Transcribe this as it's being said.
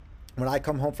when I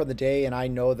come home from the day and I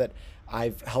know that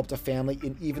I've helped a family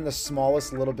in even the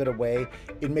smallest little bit of way,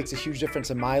 it makes a huge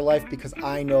difference in my life because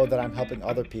I know that I'm helping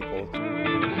other people.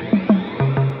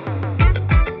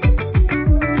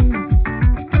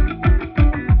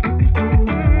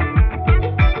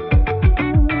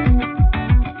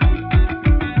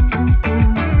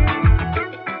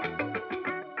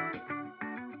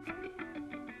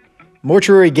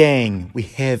 Mortuary Gang, we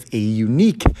have a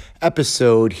unique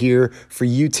episode here for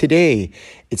you today.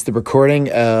 It's the recording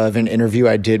of an interview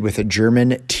I did with a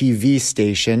German TV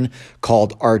station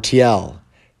called RTL.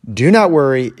 Do not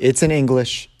worry, it's in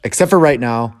English, except for right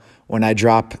now when I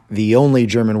drop the only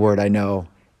German word I know,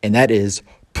 and that is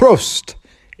PROST.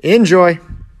 Enjoy.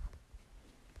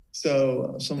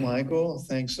 So Michael,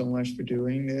 thanks so much for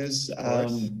doing this. Of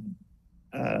course.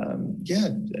 Yeah,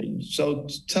 so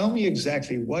tell me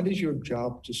exactly, what is your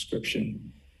job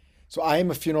description? So I am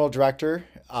a funeral director.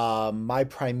 My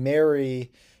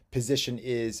primary position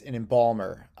is an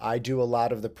embalmer. I do a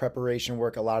lot of the preparation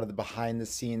work, a lot of the behind the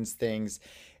scenes things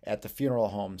at the funeral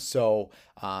home. So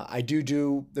I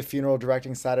do the funeral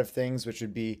directing side of things, which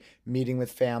would be meeting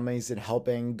with families and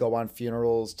helping go on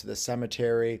funerals to the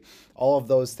cemetery, all of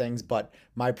those things. But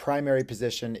my primary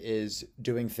position is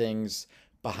doing things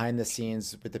behind the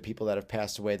scenes with the people that have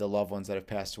passed away, the loved ones that have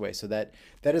passed away. So that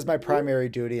is my primary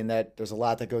duty, and that there's a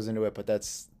lot that goes into it. But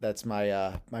that's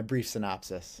my my brief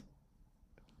synopsis.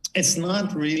 It's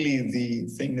not really the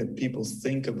thing that people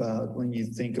think about when you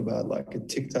think about like a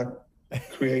TikTok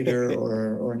creator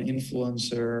or an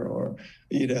influencer or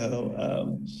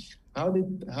how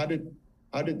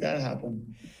did that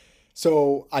happen?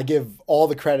 So I give all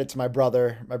the credit to my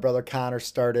brother. My brother Connor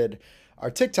started our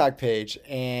TikTok page,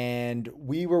 and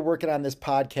we were working on this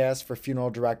podcast for funeral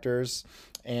directors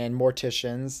and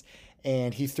morticians.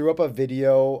 And he threw up a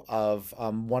video of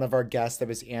one of our guests that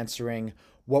was answering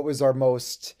what was our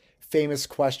most famous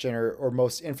question or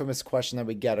most infamous question that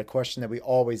we get, a question that we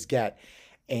always get.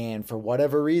 And for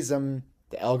whatever reason,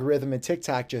 the algorithm in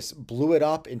TikTok just blew it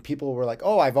up, and people were like,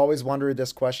 "Oh, I've always wondered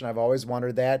this question. I've always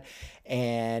wondered that,"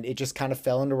 and it just kind of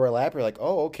fell into our lap. We're like,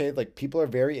 "Oh, okay." Like people are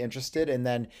very interested, and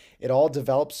then it all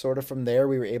developed sort of from there.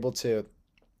 We were able to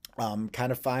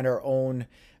kind of find our own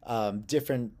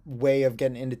different way of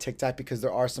getting into TikTok because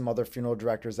there are some other funeral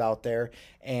directors out there,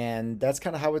 and that's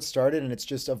kind of how it started, and it's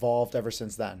just evolved ever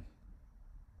since then.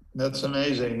 That's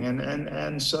amazing.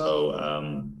 And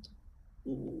so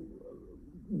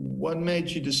what made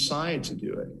you decide to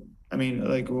do it? I mean,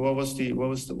 like, what's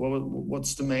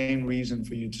the main reason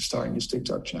for you to start this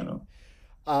TikTok channel?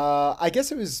 I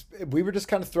guess we were just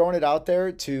kind of throwing it out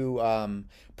there to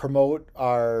promote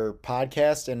our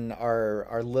podcast and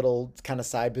our little kind of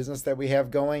side business that we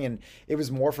have going. And it was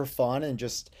more for fun and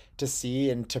just to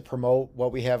see and to promote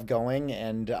what we have going.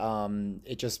 And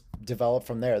it just developed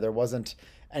from there. There wasn't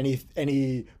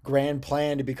any grand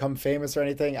plan to become famous or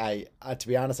anything. To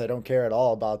be honest, I don't care at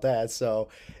all about that. So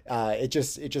it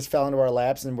just fell into our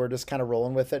laps, and we're just kind of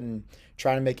rolling with it and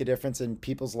trying to make a difference in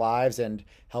people's lives and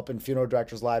helping funeral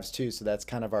directors' lives too. So that's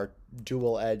kind of our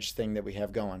dual edge thing that we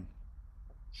have going.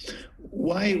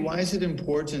 Why is it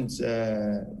important,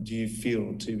 do you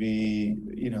feel, to be,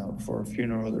 for a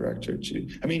funeral director to,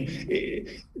 I mean,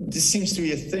 this seems to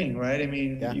be a thing, right? I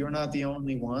mean, Yeah, you're not the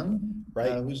only one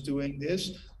right. who's doing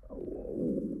this.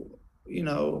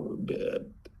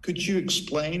 Could you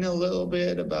explain a little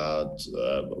bit about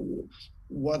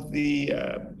what the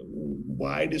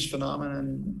why this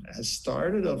phenomenon has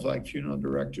started of like funeral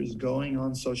directors going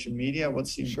on social media?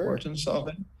 What's the Sure. importance of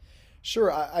it?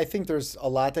 Sure. I think there's a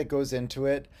lot that goes into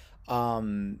it.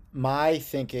 My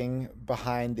thinking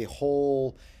behind the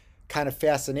whole kind of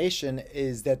fascination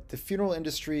is that the funeral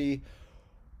industry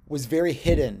was very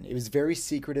hidden. It was very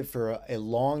secretive for a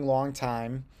long, long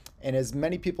time. And as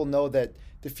many people know, that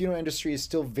the funeral industry is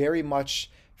still very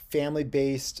much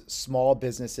family-based, small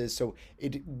businesses. So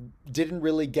it didn't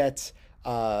really get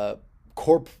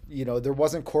there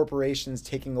wasn't corporations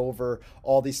taking over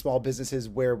all these small businesses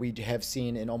where we have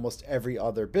seen in almost every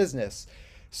other business.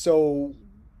 So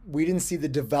we didn't see the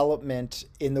development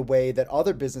in the way that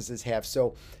other businesses have.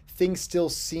 So things still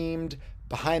seemed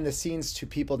behind the scenes to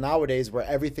people nowadays, where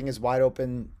everything is wide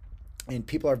open and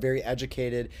people are very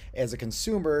educated as a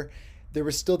consumer. There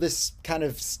was still this kind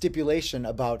of stipulation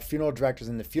about funeral directors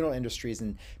in the funeral industries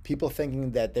and people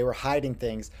thinking that they were hiding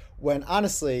things, when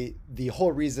honestly the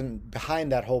whole reason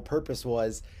behind that whole purpose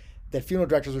was that funeral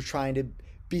directors were trying to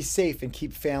be safe and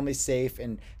keep families safe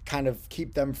and kind of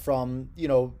keep them from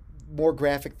more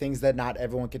graphic things that not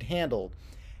everyone could handle.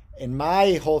 And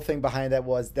my whole thing behind that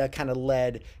was that kind of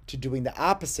led to doing the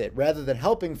opposite. Rather than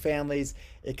helping families,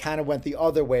 it kind of went the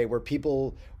other way where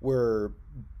people were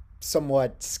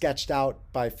somewhat sketched out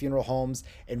by funeral homes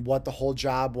and what the whole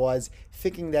job was,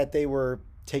 thinking that they were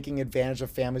taking advantage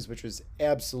of families, which was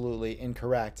absolutely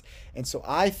incorrect. And so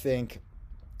I think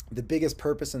the biggest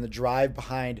purpose and the drive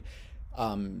behind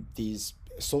these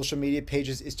social media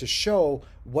pages is to show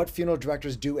what funeral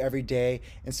directors do every day,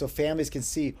 and so families can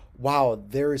see, wow,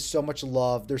 there is so much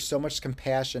love, there's so much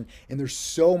compassion, and there's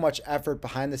so much effort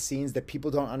behind the scenes that people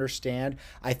don't understand.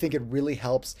 I think it really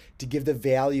helps to give the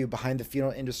value behind the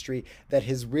funeral industry that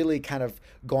has really kind of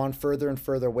gone further and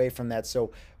further away from that.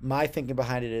 So my thinking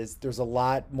behind it is there's a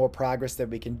lot more progress that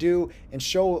we can do and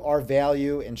show our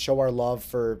value and show our love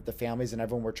for the families and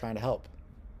everyone we're trying to help.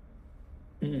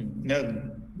 No,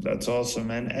 that's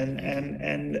awesome.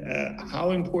 And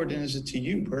how important is it to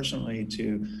you personally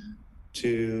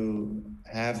to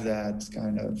have that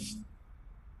kind of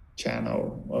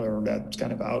channel or that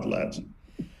kind of outlet?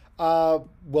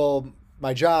 Well,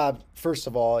 my job, first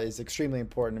of all, is extremely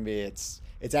important to me. It's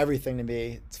everything to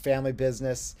me. It's family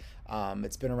business.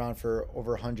 It's been around for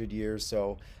over 100 years,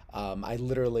 so I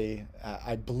literally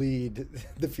I bleed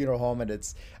the funeral home,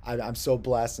 and I'm so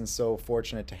blessed and so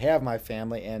fortunate to have my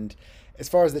family. And as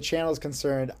far as the channel is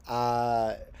concerned,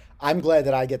 I'm glad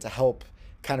that I get to help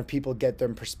kind of people get their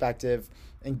perspective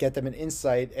and get them an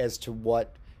insight as to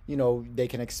what they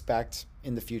can expect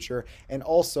in the future. And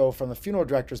also from the funeral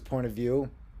director's point of view,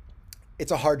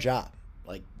 it's a hard job.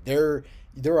 Like there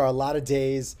are a lot of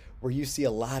days where you see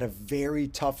a lot of very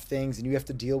tough things and you have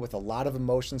to deal with a lot of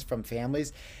emotions from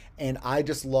families. And I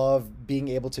just love being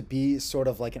able to be sort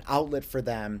of like an outlet for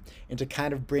them and to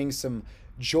kind of bring some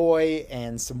joy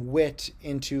and some wit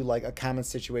into like a common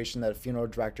situation that a funeral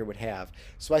director would have.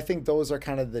 So I think those are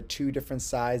kind of the two different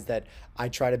sides that I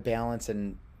try to balance,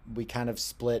 and we kind of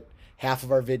split. Half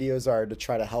of our videos are to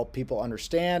try to help people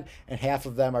understand, and half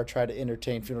of them are try to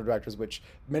entertain funeral directors, which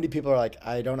many people are like,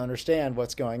 I don't understand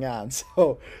what's going on.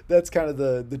 So that's kind of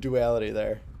the duality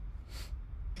there.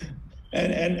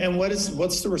 And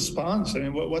what's the response? I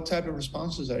mean, what type of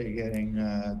responses are you getting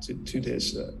to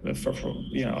this from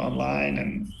online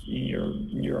and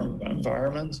in your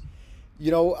environment?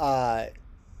 You know,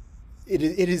 it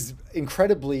is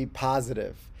incredibly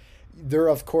positive. There,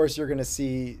 of course, you're going to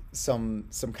see some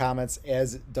comments,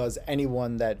 as does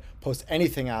anyone that posts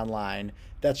anything online.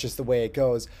 That's just the way it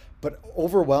goes. But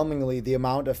overwhelmingly, the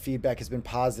amount of feedback has been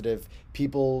positive.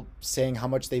 People saying how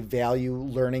much they value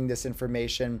learning this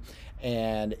information,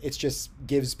 and it just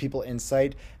gives people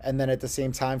insight. And then at the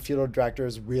same time, funeral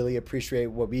directors really appreciate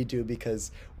what we do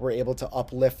because we're able to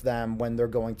uplift them when they're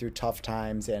going through tough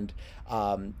times. And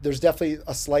there's definitely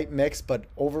a slight mix, but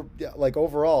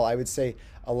overall, I would say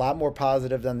a lot more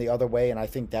positive than the other way. And I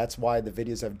think that's why the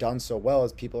videos have done so well,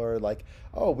 is people are like,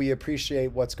 oh, we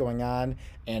appreciate what's going on,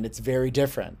 and it's very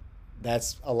different.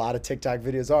 That's a lot of TikTok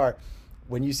videos are.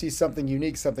 When you see something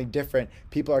unique, something different,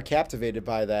 people are captivated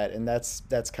by that, and that's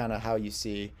kind of how you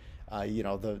see,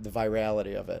 the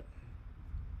virality of it.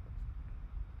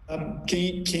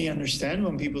 Can you understand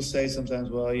when people say sometimes,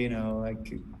 well,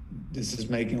 like this is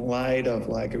making light of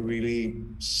like a really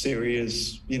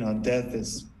serious, death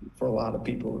is for a lot of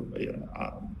people,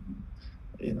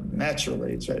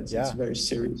 naturally it's Yeah. a very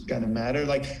serious kind of matter.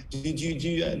 Like, do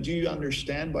you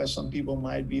understand why some people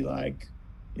might be like,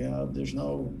 there's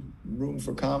no room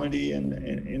for comedy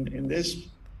in this?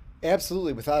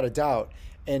 Absolutely, without a doubt.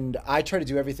 And I try to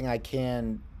do everything I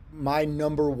can. My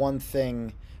number one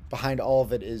thing behind all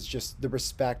of it is just the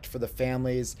respect for the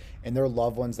families and their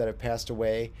loved ones that have passed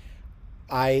away.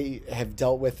 I have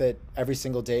dealt with it every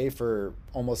single day for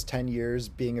almost 10 years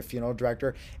being a funeral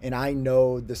director, and I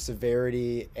know the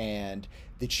severity and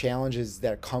the challenges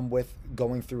that come with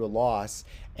going through a loss.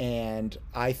 And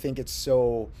I think it's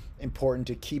so important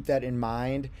to keep that in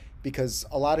mind because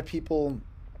a lot of people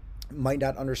might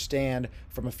not understand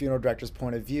from a funeral director's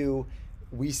point of view.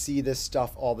 We see this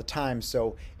stuff all the time,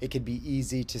 so it could be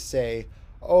easy to say,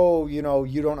 oh, you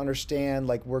don't understand,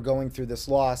 like we're going through this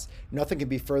loss. Nothing can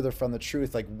be further from the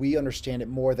truth. Like we understand it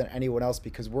more than anyone else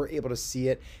because we're able to see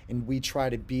it and we try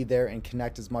to be there and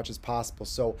connect as much as possible.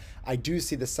 So I do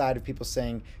see the side of people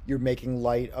saying you're making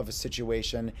light of a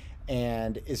situation,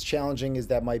 and as challenging as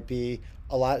that might be,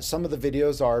 some of the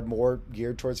videos are more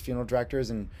geared towards funeral directors,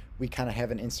 and we kind of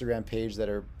have an Instagram page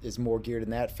is more geared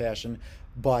in that fashion.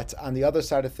 But on the other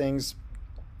side of things,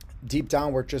 deep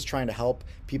down, we're just trying to help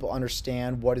people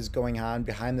understand what is going on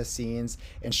behind the scenes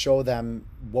and show them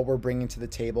what we're bringing to the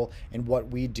table and what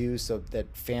we do so that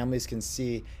families can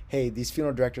see, hey, these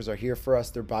funeral directors are here for us,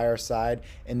 they're by our side,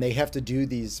 and they have to do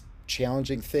these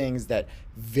challenging things that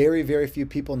very, very few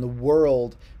people in the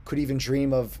world could even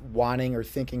dream of wanting or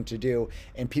thinking to do.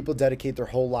 And people dedicate their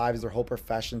whole lives, their whole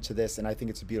profession to this. And I think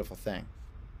it's a beautiful thing.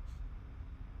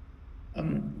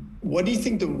 What do you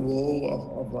think the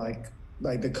role of like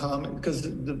the comment, because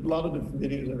a lot of the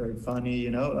videos are very funny,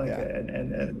 you know, like Yeah.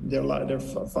 and they're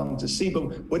fun to see.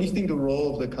 But what do you think the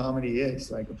role of the comedy is,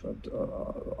 like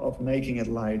of making it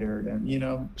lighter? And you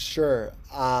know, Sure.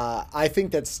 I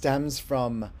think that stems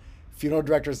from funeral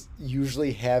directors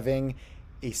usually having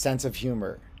a sense of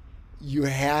humor. You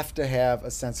have to have a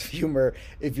sense of humor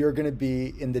if you're going to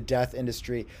be in the death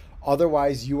industry.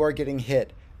 Otherwise, you are getting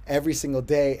hit every single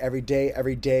day, every day,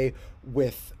 every day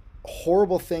with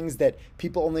horrible things that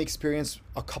people only experience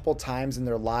a couple times in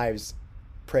their lives.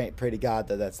 Pray to God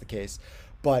that that's the case.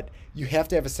 But you have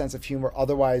to have a sense of humor.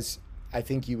 Otherwise, I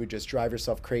think you would just drive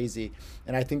yourself crazy.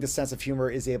 And I think the sense of humor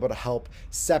is able to help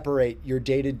separate your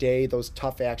day to day, those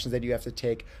tough actions that you have to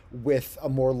take, with a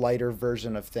more lighter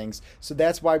version of things. So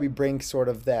that's why we bring sort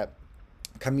of that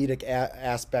comedic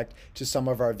aspect to some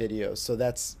of our videos. So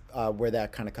that's where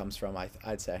that kind of comes from,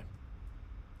 I'd say.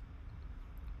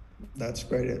 that's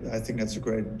great. I think that's a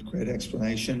great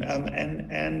explanation.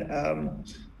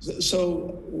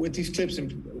 So with these clips,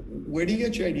 where do you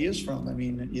get your ideas from? I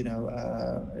mean, you know,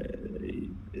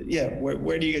 yeah,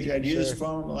 where do you get your ideas Sure.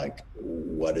 from? Like,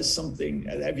 what is something?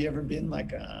 Have you ever been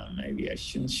like, maybe I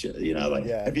shouldn't, you know, like,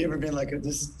 Yeah. have you ever been like,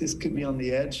 this could be on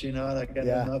the edge, you know, like I don't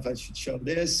Yeah. know if I should show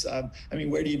this. I mean,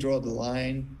 where do you draw the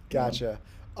line? You know? Gotcha.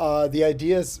 The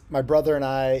ideas, my brother and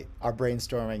I are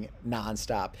brainstorming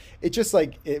nonstop. It just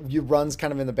like you runs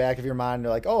kind of in the back of your mind.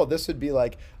 You're like, oh, this would be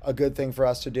like a good thing for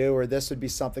us to do, or this would be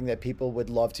something that people would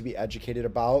love to be educated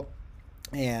about.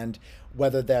 And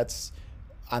whether that's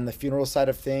on the funeral side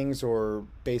of things or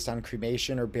based on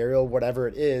cremation or burial, whatever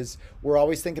it is, we're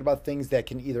always thinking about things that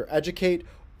can either educate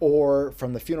or,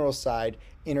 from the funeral side,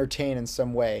 entertain in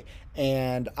some way.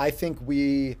 And I think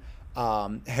we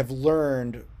have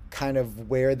learned kind of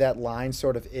where that line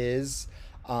sort of is.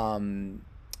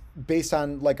 Based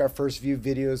on like our first few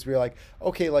videos, we were like,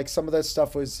 okay, like some of that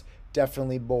stuff was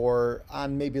definitely more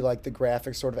on maybe like the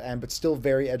graphic sort of end, but still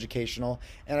very educational.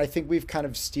 And I think we've kind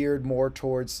of steered more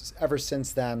towards, ever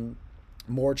since then,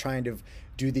 more trying to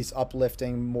do these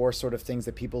uplifting, more sort of things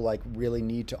that people like really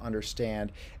need to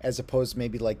understand, as opposed to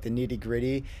maybe like the nitty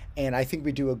gritty. And I think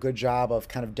we do a good job of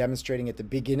kind of demonstrating at the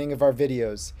beginning of our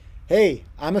videos, hey,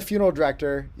 I'm a funeral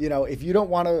director. You know, if you don't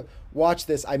want to watch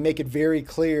this, I make it very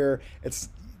clear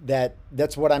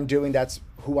that's what I'm doing. That's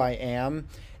who I am.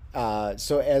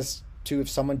 So as to, if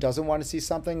someone doesn't want to see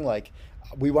something, like,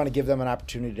 we want to give them an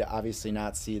opportunity to obviously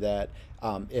not see that,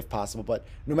 if possible. But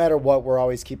no matter what, we're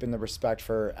always keeping the respect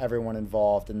for everyone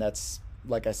involved, and that's,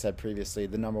 like I said previously,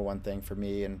 the number one thing for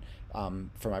me and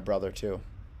for my brother too.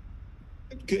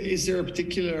 Is there a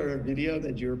particular video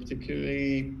that you're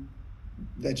particularly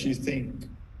that you think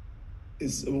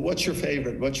is what's your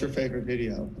favorite? What's your favorite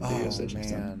video? Videos Oh that you've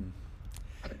done? man.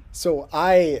 So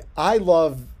I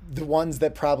love the ones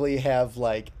that probably have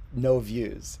like no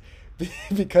views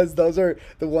because those are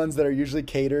the ones that are usually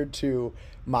catered to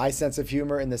my sense of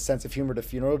humor and the sense of humor to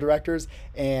funeral directors.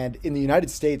 And in the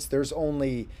United States, there's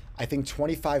only, I think,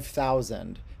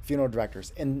 25,000 funeral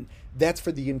directors, and that's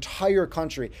for the entire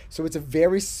country. So it's a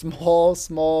very small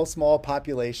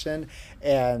population,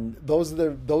 and those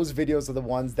videos are the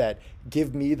ones that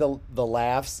give me the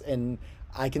laughs, and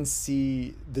I can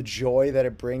see the joy that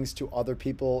it brings to other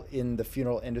people in the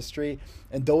funeral industry,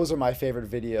 and those are my favorite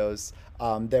videos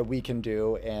that we can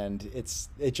do. And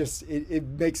it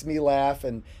makes me laugh,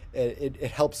 and it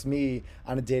helps me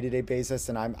on a day-to-day basis,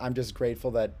 and I'm just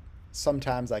grateful that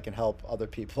sometimes I can help other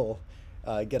people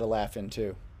get a laugh in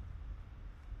too.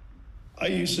 Are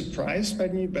you surprised by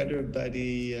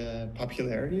the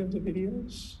popularity of the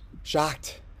videos?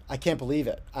 Shocked. I can't believe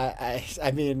it.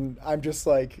 I mean, I'm just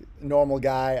like a normal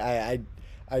guy.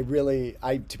 I really,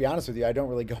 to be honest with you, I don't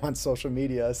really go on social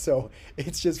media. So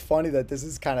it's just funny that this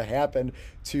has kind of happened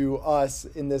to us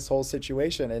in this whole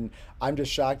situation. And I'm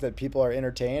just shocked that people are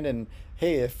entertained. And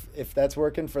hey, if that's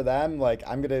working for them, like,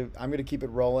 I'm gonna keep it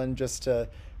rolling just to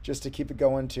keep it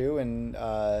going too. And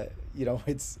you know,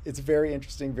 it's a very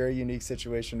interesting, very unique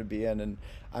situation to be in, and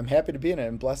I'm happy to be in it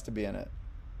and blessed to be in it.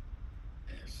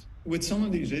 With some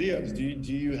of these videos, do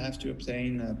you have to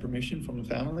obtain permission from the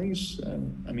families?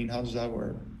 I mean, how does that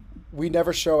work? We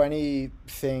never show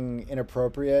anything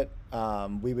inappropriate.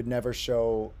 We would never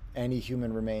show any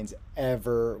human remains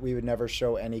ever. We would never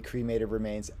show any cremated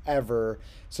remains ever.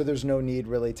 So there's no need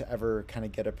really to ever kind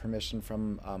of get a permission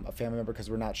from a family member, because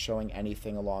we're not showing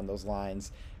anything along those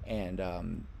lines.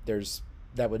 And there's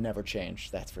that would never change.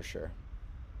 That's for sure.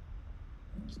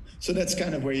 So that's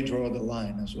kind of where you draw the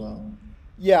line as well.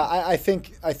 Yeah, I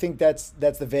think that's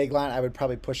the vague line. I would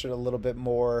probably push it a little bit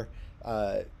more,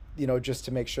 uh, just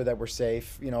to make sure that we're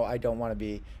safe. I don't want to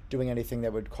be doing anything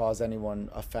that would cause anyone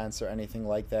offense or anything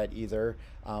like that either.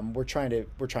 We're trying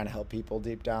to help people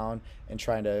deep down and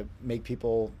trying to make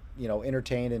people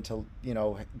entertained and to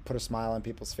put a smile on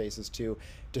people's faces too,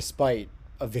 despite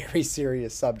a very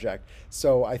serious subject.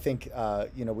 So I think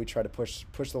we try to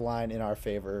push the line in our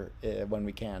favor when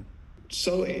we can.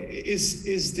 So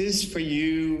is this for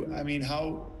you? I mean,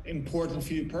 how important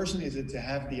for you personally is it to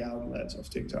have the outlet of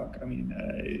TikTok? I mean,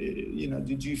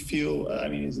 did you feel? I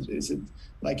mean, is it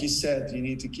like you said, you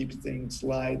need to keep things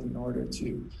light in order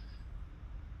to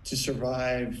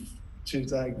survive, to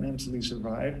like mentally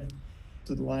survive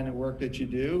to the line of work that you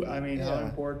do? I mean, how Yeah.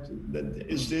 important that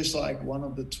is this like one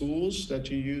of the tools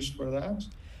that you use for that?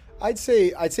 I'd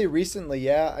say recently,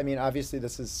 yeah. I mean, obviously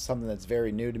this is something that's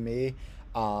very new to me,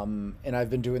 and I've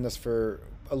been doing this for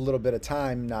a little bit of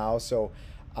time now. So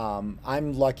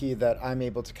I'm lucky that I'm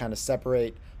able to kind of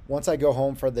separate. Once I go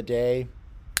home for the day,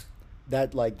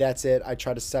 that's it. I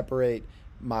try to separate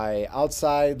my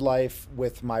outside life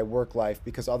with my work life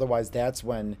because otherwise that's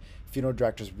when funeral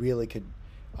directors really could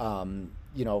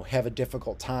have a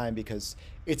difficult time because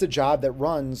it's a job that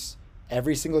runs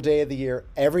every single day of the year,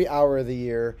 every hour of the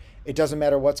year. It doesn't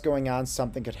matter what's going on,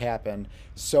 something could happen.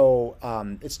 So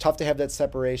it's tough to have that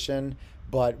separation,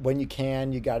 but when you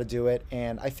can, you got to do it.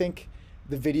 And I think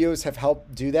the videos have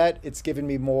helped do that. It's given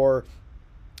me more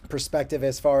perspective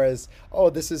as far as, oh,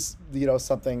 this is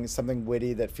something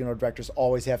witty that funeral directors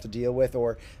always have to deal with,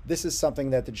 or this is something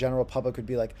that the general public would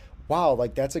be like, wow,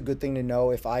 like that's a good thing to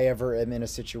know if I ever am in a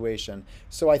situation.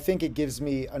 So I think it gives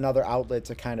me another outlet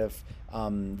to kind of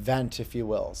vent, if you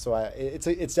will. So it's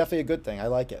definitely a good thing. I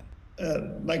like it.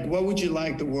 Like, what would you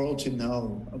like the world to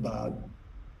know about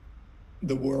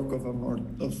the work of a more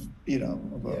of of Yeah.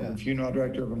 a funeral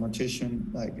director, of a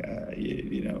mortician? Like,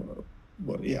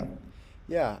 what? Yeah.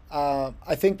 Yeah,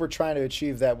 I think we're trying to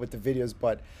achieve that with the videos,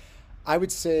 but I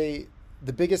would say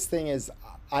the biggest thing is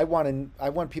I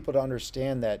want people to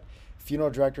understand that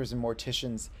funeral directors and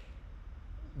morticians,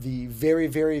 the very,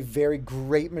 very, very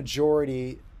great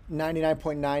majority,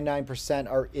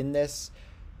 99.99%, are in this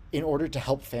in order to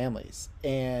help families,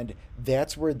 and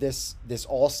that's where this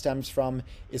all stems from,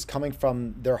 is coming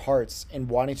from their hearts and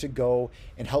wanting to go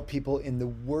and help people in the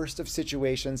worst of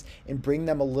situations and bring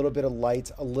them a little bit of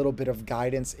light, a little bit of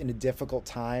guidance in a difficult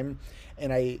time.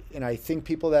 And I think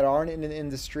people that aren't in an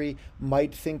industry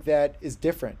might think that is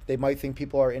different. They might think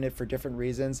people are in it for different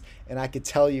reasons, and I could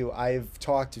tell you, I've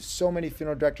talked to so many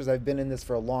funeral directors. I've been in this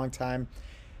for a long time.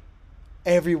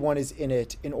 Everyone is in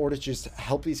it in order to just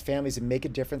help these families and make a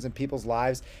difference in people's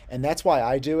lives. And that's why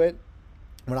I do it.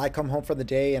 When I come home from the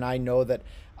day and I know that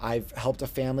I've helped a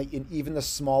family in even the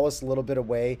smallest little bit of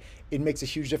way, it makes a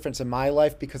huge difference in my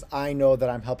life because I know that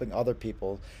I'm helping other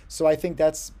people. So I think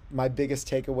that's my biggest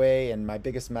takeaway and my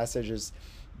biggest message is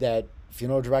that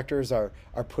funeral directors are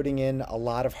putting in a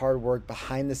lot of hard work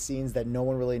behind the scenes that no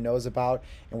one really knows about,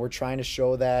 and we're trying to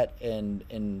show that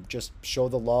and just show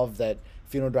the love that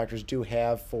funeral directors do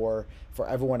have for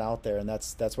everyone out there, and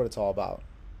that's what it's all about.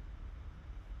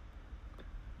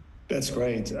 That's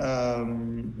great.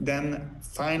 Then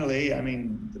finally, I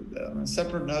mean, on a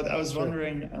separate note, I was Sure.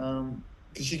 wondering,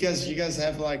 because you guys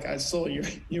have like, I saw your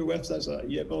website, so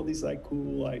you have all these like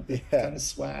cool like Yeah. kind of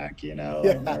swag, like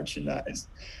Yeah. merchandise.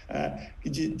 I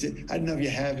don't know if you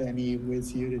have any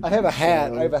with you that I you have a could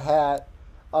hat. I have show. a hat.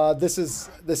 This is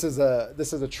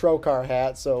a trocar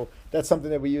hat, so that's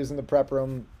something that we use in the prep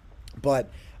room. But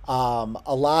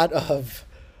a lot of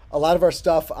our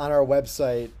stuff on our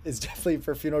website is definitely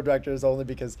for funeral directors only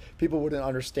because people wouldn't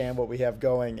understand what we have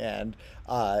going, and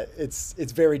it's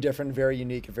very different, very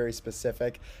unique, and very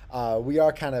specific. We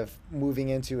are kind of moving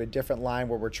into a different line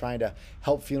where we're trying to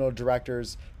help funeral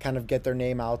directors kind of get their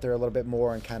name out there a little bit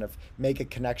more and kind of make a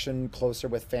connection closer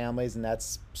with families, and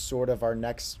that's sort of our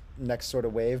next sort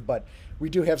of wave. But we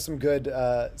do have some good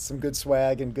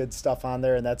swag and good stuff on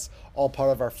there, and that's all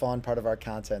part of our fun, part of our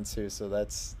content too. So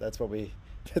that's what we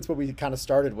kind of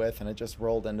started with, and it just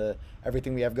rolled into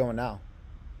everything we have going now.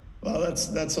 Well,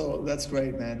 that's all. That's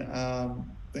great, man.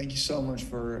 Thank you so much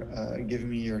for giving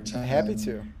me your Happy time,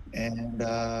 to, and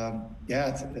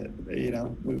yeah,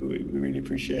 we really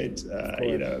appreciate. of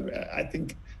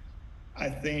course.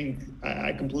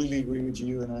 I completely agree with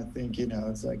you, and I think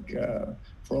it's like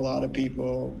for a lot of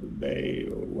people, they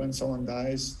when someone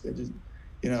dies, they just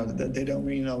they don't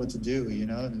really know what to do,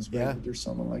 and it's great Yeah, that there's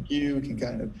someone like you who can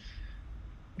kind of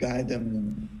guide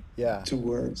them yeah.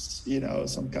 towards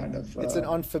some kind of It's an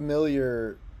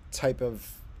unfamiliar type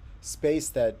of space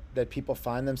that people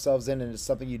find themselves in, and it's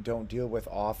something you don't deal with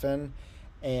often.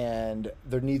 And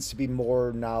there needs to be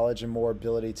more knowledge and more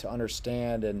ability to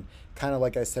understand. And kind of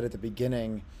like I said at the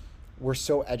beginning, we're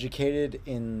so educated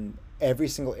in every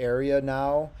single area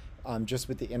now, just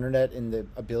with the internet and the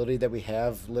ability that we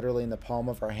have literally in the palm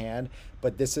of our hand.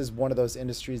 But this is one of those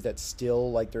industries that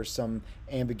still, like, there's some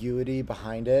ambiguity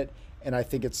behind it, and I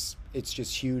think it's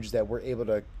just huge that we're able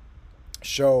to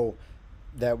show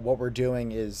that what we're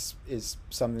doing is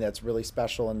something that's really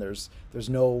special, and there's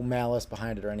no malice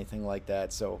behind it or anything like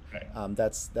that. So Right.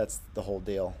 that's the whole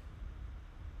deal.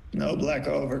 No black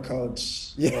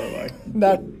overcoats Yeah, or like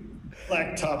not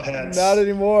black top not hats,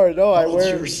 anymore. No, I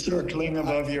culture wear circling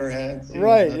above your head,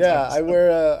 right. that type Yeah, of stuff.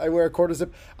 I wear a quarter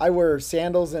zip. I wear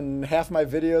sandals in half my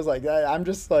videos. Like I'm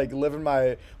just like living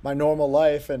my normal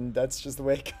life, and that's just the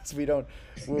way it goes.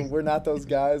 We're not those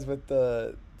guys with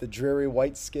the dreary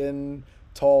white skin,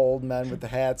 tall old men with the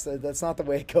hats. That's not the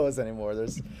way it goes anymore.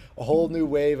 There's a whole new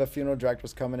wave of funeral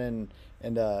directors coming in,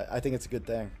 and I think it's a good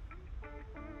thing.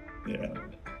 Yeah.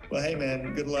 Well, hey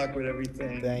man, good luck with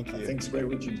everything. Thank I you. think it's great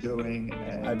what you're doing, I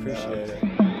and appreciate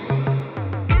it.